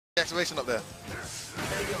exclamation up there.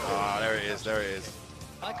 Ah, there it is, there it is.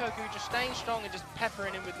 Daikoku just staying strong and just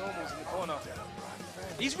peppering him with normals in the corner.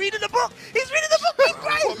 He's reading the book! He's reading the book! He's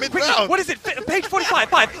great! What, mid-round? What is it? Page 45,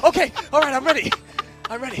 5. Okay, alright, I'm ready.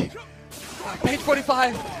 I'm ready. Page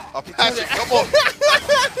 45. I'll pass it, come on.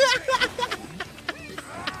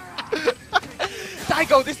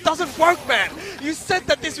 Daigo, this doesn't work, man. You said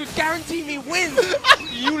that this would guarantee me wins.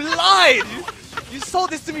 You lied. You sold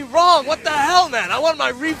this to me wrong. What the hell, man? I want my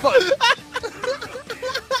refund.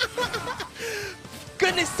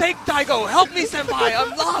 Goodness sake, Daigo, help me, senpai.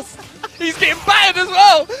 I'm lost. He's getting battered as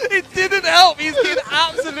well. It didn't help. He's getting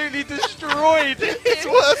absolutely destroyed. It's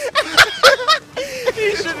worse.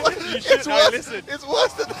 It's worse. Listen. It's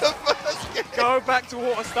worse than the first game. Go back to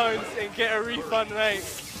Waterstones and get a refund, mate.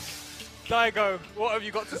 Daigo, what have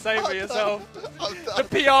you got to say for yourself? I'm done. The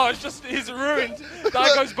PR is ruined.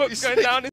 Daigo's book's going down.